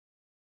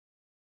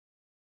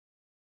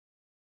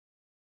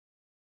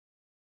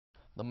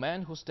The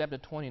man who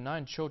stabbed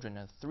 29 children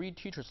and 3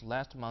 teachers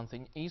last month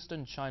in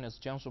eastern China's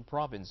Jiangsu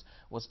province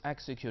was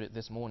executed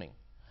this morning.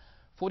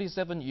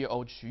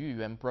 47-year-old Xu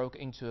Yuan broke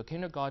into a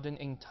kindergarten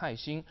in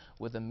Taixing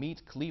with a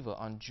meat cleaver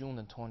on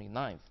June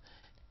 29th.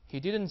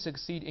 He didn't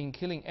succeed in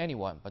killing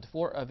anyone, but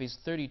 4 of his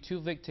 32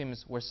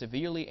 victims were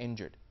severely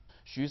injured.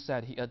 Xu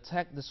said he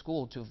attacked the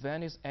school to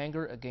vent his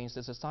anger against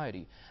the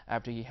society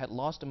after he had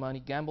lost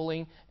money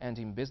gambling and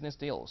in business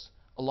deals,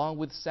 along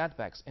with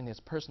setbacks in his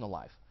personal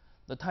life.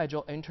 The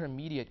Taizhou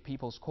Intermediate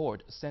People's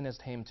Court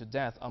sentenced him to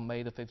death on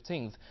May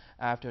 15th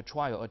after a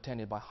trial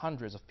attended by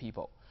hundreds of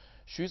people.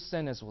 Xu's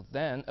sentence was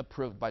then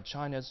approved by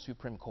China's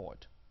Supreme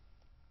Court.